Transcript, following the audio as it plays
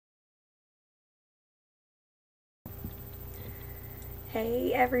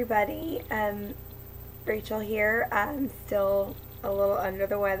Hey everybody, Rachel here. I'm still a little under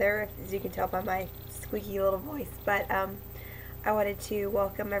the weather, as you can tell by my squeaky little voice, but I wanted to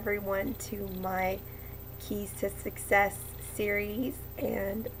welcome everyone to my Keys to Success series,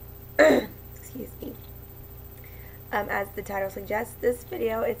 and excuse me, as the title suggests, this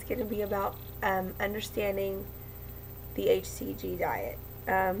video is going to be about understanding the HCG diet.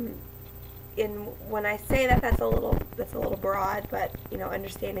 And when I say that, that's a little broad, but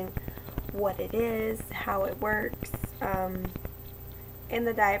understanding what it is, how it works, and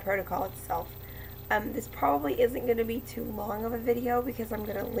the diet protocol itself. This probably isn't going to be too long of a video because I'm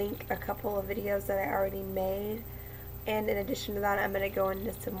going to link a couple of videos that I already made, and in addition to that, I'm going to go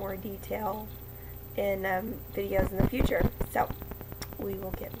into some more detail in videos in the future. So we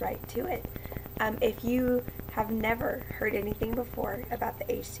will get right to it. If you have never heard anything before about the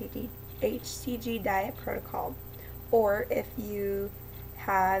HCG diet protocol, or if you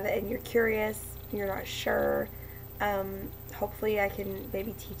have and you're curious, you're not sure, hopefully I can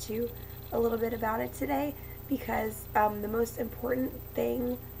maybe teach you a little bit about it today, because the most important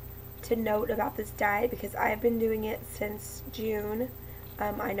thing to note about this diet, because I've been doing it since June,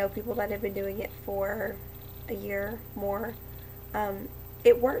 I know people that have been doing it for a year more,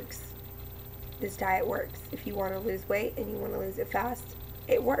 it works. This diet works. If you want to lose weight and you want to lose it fast,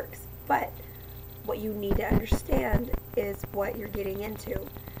 it works. But what you need to understand is what you're getting into,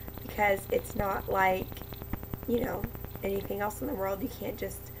 because it's not like, anything else in the world. You can't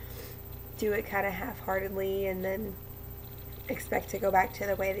just do it kind of half-heartedly and then expect to go back to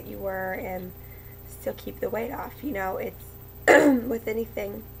the way that you were and still keep the weight off. It's with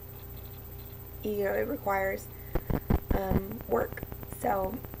anything, it requires work.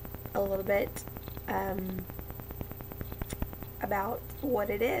 So a little bit about what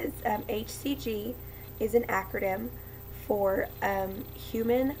it is. HCG is an acronym for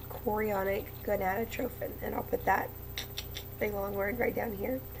human chorionic gonadotrophin, and I'll put that big long word right down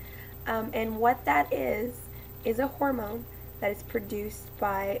here. And what that is a hormone that is produced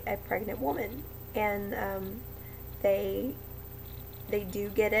by a pregnant woman, and they do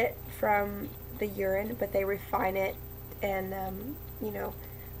get it from the urine, but they refine it and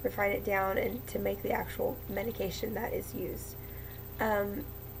refine it down and to make the actual medication that is used.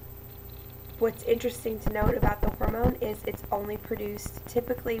 What's interesting to note about the hormone is it's only produced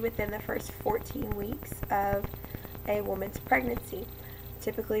typically within the first 14 weeks of a woman's pregnancy,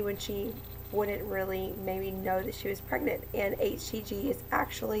 typically when she wouldn't really maybe know that she was pregnant. And HCG is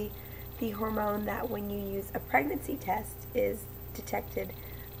actually the hormone that, when you use a pregnancy test, is detected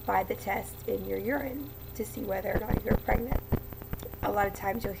by the test in your urine to see whether or not you're pregnant. A lot of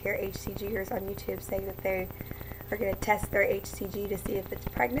times you'll hear HCGers on YouTube saying that they are going to test their HCG to see if it's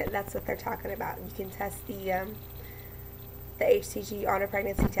pregnant. That's what they're talking about. You can test the HCG on a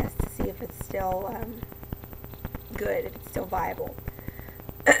pregnancy test to see if it's still good, if it's still viable.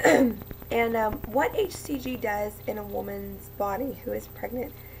 And what HCG does in a woman's body who is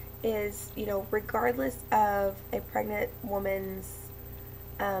pregnant is, regardless of a pregnant woman's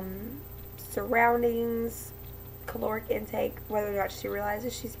surroundings, caloric intake, whether or not she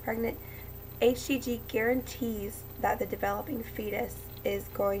realizes she's pregnant, HCG guarantees that the developing fetus is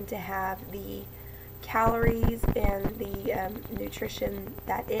going to have the calories and the nutrition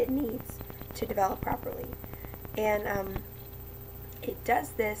that it needs to develop properly. And it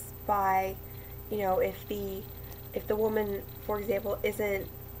does this by, if the woman, for example, isn't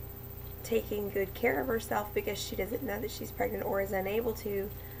taking good care of herself because she doesn't know that she's pregnant or is unable to,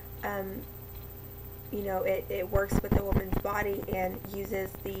 it works with the woman's body and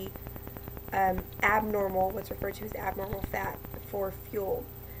uses the what's referred to as abnormal fat for fuel.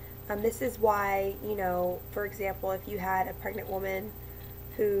 This is why, for example, if you had a pregnant woman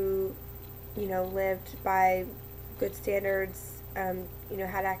who, lived by good standards, had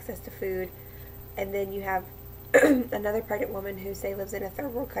access to food, and then you have another pregnant woman who, say, lives in a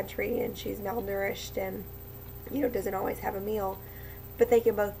third world country and she's malnourished and, doesn't always have a meal, but they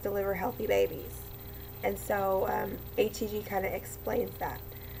can both deliver healthy babies. And so HCG kind of explains that.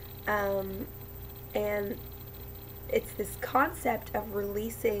 And it's this concept of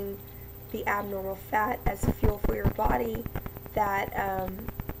releasing the abnormal fat as fuel for your body that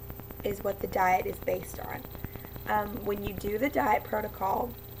is what the diet is based on. When you do the diet protocol,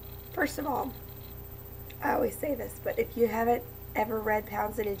 first of all, I always say this, but if you haven't ever read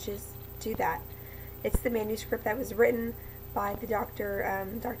Pounds and Inches, do that. It's the manuscript that was written by the Dr.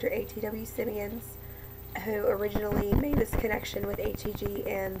 A.T.W. Simeons, who originally made this connection with HCG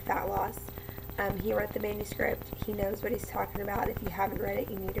and fat loss. He wrote the manuscript. He knows what he's talking about. If you haven't read it,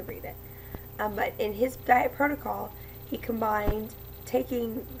 you need to read it. But in his diet protocol, he combined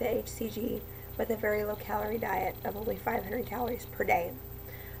taking the HCG with a very low calorie diet of only 500 calories per day.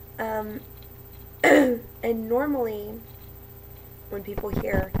 And normally when people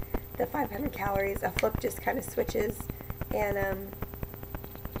hear the 500 calories, a flip just kind of switches, and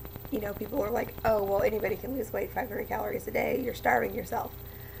you know, people are like, oh, well, anybody can lose weight 500 calories a day, you're starving yourself.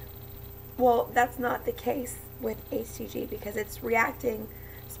 Well, that's not the case with HCG, because it's reacting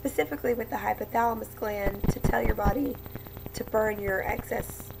specifically with the hypothalamus gland to tell your body to burn your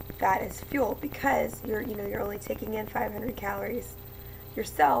excess fat as fuel, because you're only taking in 500 calories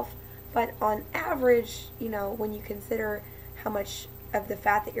yourself. But on average, you know, when you consider how much of the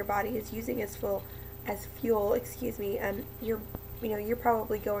fat that your body is using as fuel, you're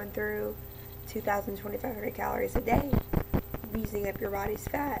probably going through 2,000, 2,500 calories a day using up your body's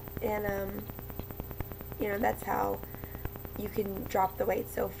fat, and you know, that's how you can drop the weight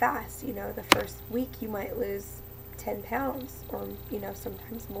so fast. You know, the first week you might lose 10 pounds, or you know,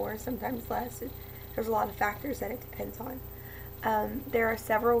 sometimes more, sometimes less. There's a lot of factors that it depends on. There are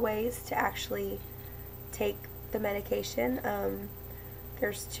several ways to actually take the medication.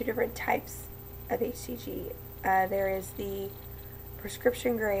 There's two different types of HCG. There is the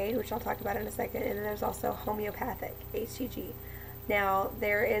prescription grade, which I'll talk about in a second, and then there's also homeopathic HCG. Now,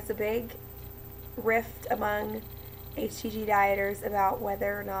 there is a big rift among HCG dieters about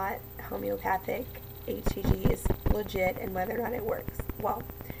whether or not homeopathic HCG is legit and whether or not it works. Well,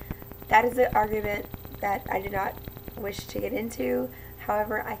 that is an argument that I do not wish to get into.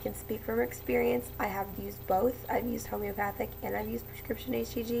 However, I can speak from experience. I have used both. I've used homeopathic and I've used prescription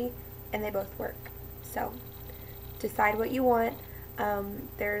HCG, and they both work. So, decide what you want.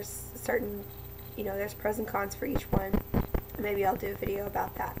 There's certain, you know, there's pros and cons for each one. Maybe I'll do a video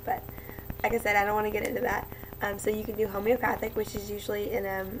about that, but like I said, I don't want to get into that. So you can do homeopathic, which is usually in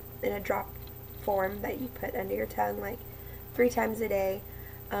a drop form that you put under your tongue like 3 times a day,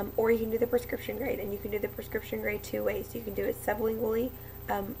 or you can do the prescription grade, and you can do the prescription grade 2 ways. You can do it sublingually,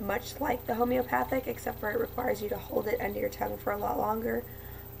 much like the homeopathic, except for it requires you to hold it under your tongue for a lot longer,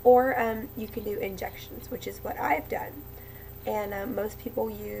 or you can do injections, which is what I've done. And most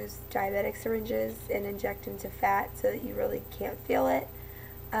people use diabetic syringes and inject into fat so that you really can't feel it.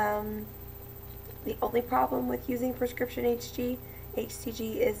 The only problem with using prescription HCG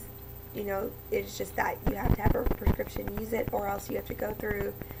is, you know, it's just that you have to have a prescription to use it, or else you have to go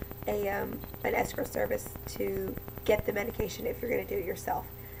through an escrow service to get the medication if you're going to do it yourself.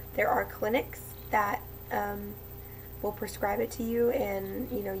 There are clinics that will prescribe it to you, and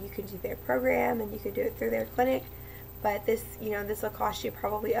you know, you can do their program and you can do it through their clinic. But this, you know, this will cost you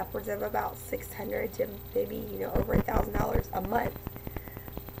probably upwards of about $600 to maybe, you know, over $1,000 a month.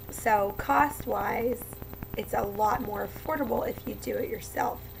 So cost-wise, it's a lot more affordable if you do it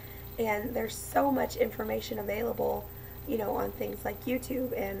yourself. And there's so much information available, you know, on things like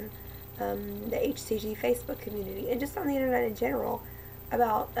YouTube and the HCG Facebook community, and just on the internet in general,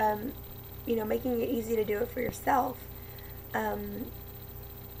 about, you know, making it easy to do it for yourself.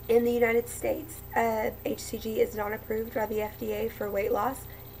 In the United States, HCG is not approved by the FDA for weight loss.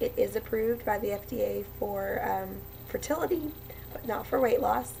 It is approved by the FDA for fertility, but not for weight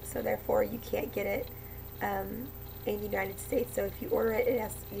loss. So therefore, you can't get it in the United States. So if you order it, it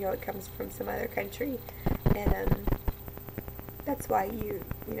has, you know, it comes from some other country, and that's why you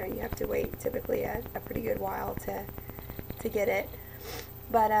have to wait typically a pretty good while to get it.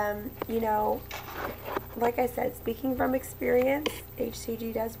 But you know, like I said, speaking from experience,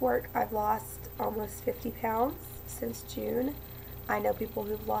 HCG does work. I've lost almost 50 pounds since June. I know people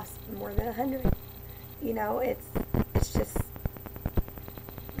who've lost more than 100. You know, it's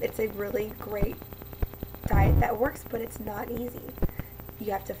a really great diet that works, but it's not easy.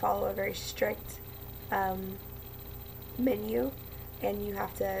 You have to follow a very strict menu, and you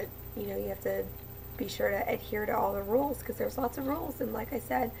have to be sure to adhere to all the rules, because there's lots of rules. And like I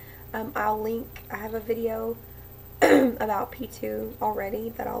said, I have a video about P2 already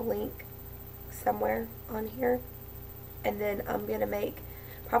that I'll link somewhere on here, and then I'm going to make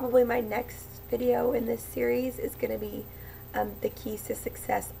probably my next video in this series is going to be the keys to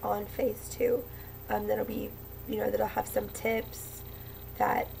success on phase 2. That'll be, you know, that'll have some tips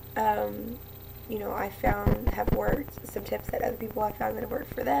that you know, I found have worked, some tips that other people have found that have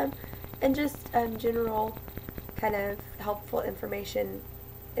worked for them, and just general kind of helpful information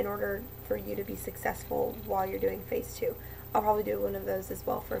in order for you to be successful while you're doing phase 2. I'll probably do one of those as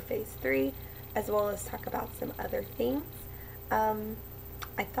well for phase 3, as well as talk about some other things.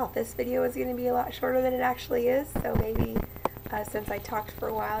 I thought this video was going to be a lot shorter than it actually is, so maybe since I talked for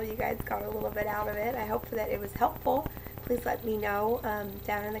a while, you guys got a little bit out of it. I hope that it was helpful. Please let me know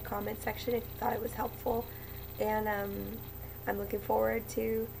down in the comment section if you thought it was helpful. And I'm looking forward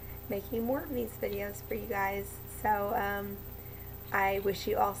to making more of these videos for you guys. So I wish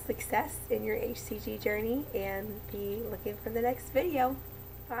you all success in your HCG journey, and be looking for the next video.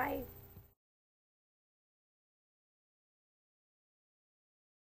 Bye.